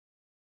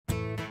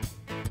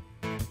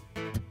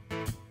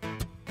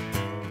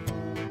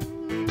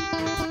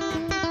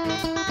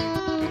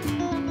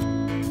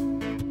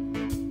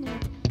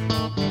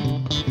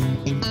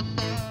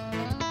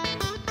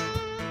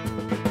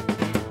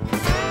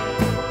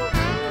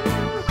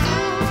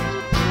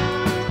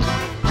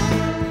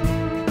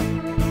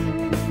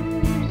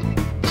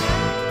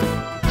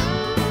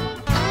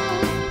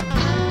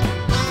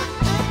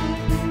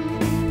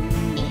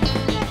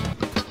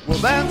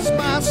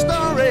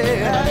story.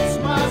 That's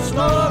my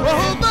story.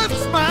 Oh,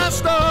 that's my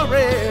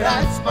story.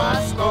 That's my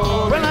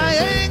story. Well, I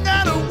ain't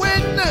got a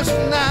witness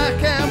and I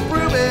can't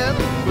prove it,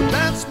 but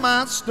that's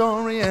my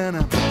story and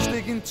I'm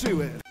sticking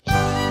to it.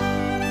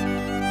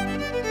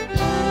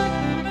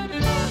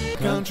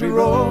 Country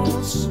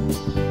roads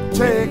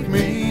take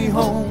me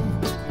home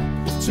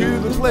to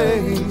the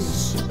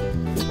place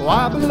where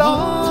I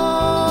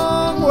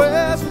belong,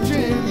 West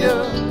Virginia.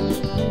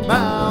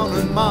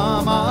 Mountain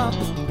mama,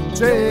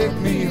 take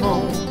me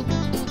home.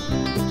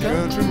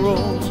 Country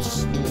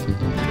roads.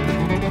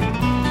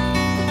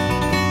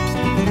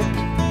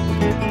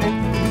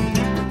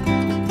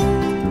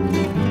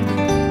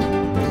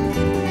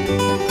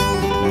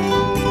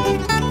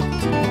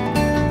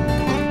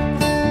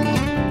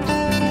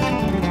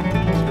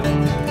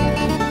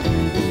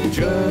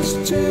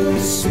 Just to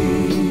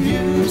see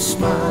you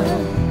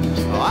smile,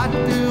 I'd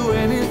do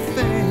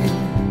anything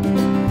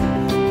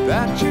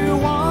that you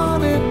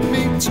wanted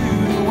me to.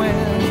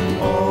 When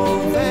all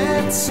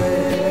that's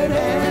said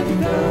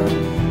and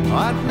done,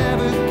 I'd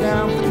never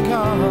count the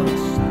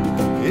cost.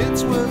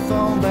 It's worth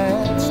all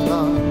that's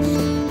lost.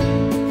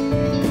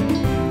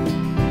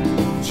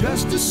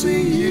 Just to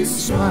see you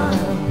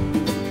smile.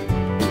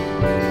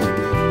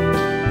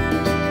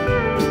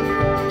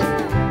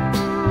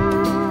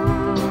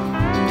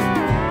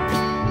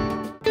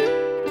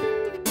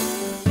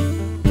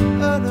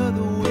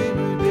 Another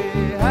winter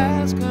day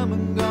has come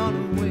and gone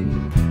away,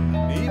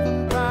 and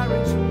even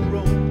pirates who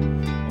roam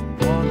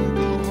wanna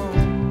go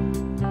home.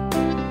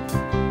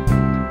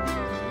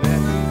 Let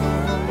me go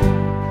home.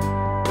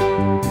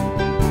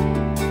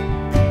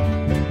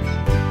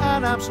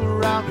 And I'm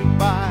surrounded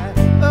by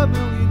a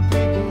million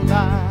people. I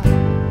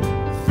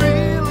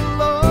feel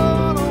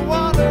alone, I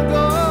wanna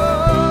go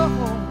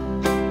home.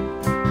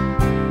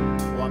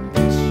 Oh, I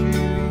miss you,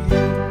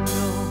 you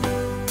know.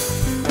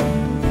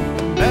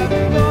 Let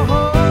me go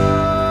home.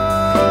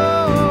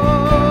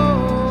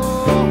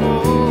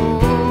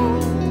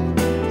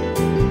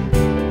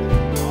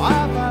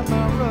 I've had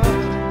my run,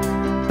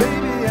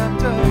 baby, I'm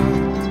done.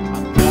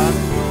 I've got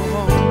to go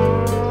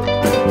home.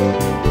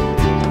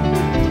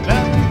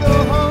 Let me go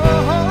home.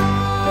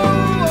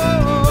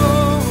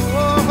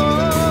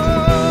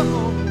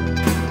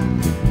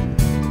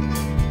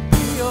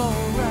 Be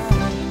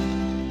alright.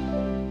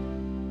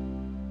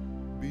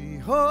 Be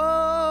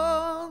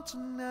home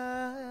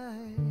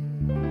tonight.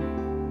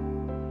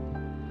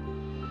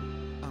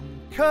 I'm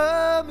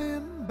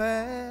coming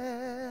back.